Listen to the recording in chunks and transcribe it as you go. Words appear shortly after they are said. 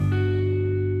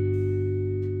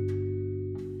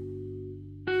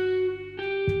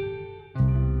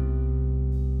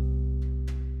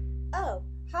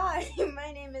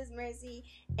my name is Mercy,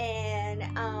 and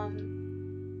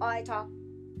I talk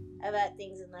about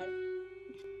things in life.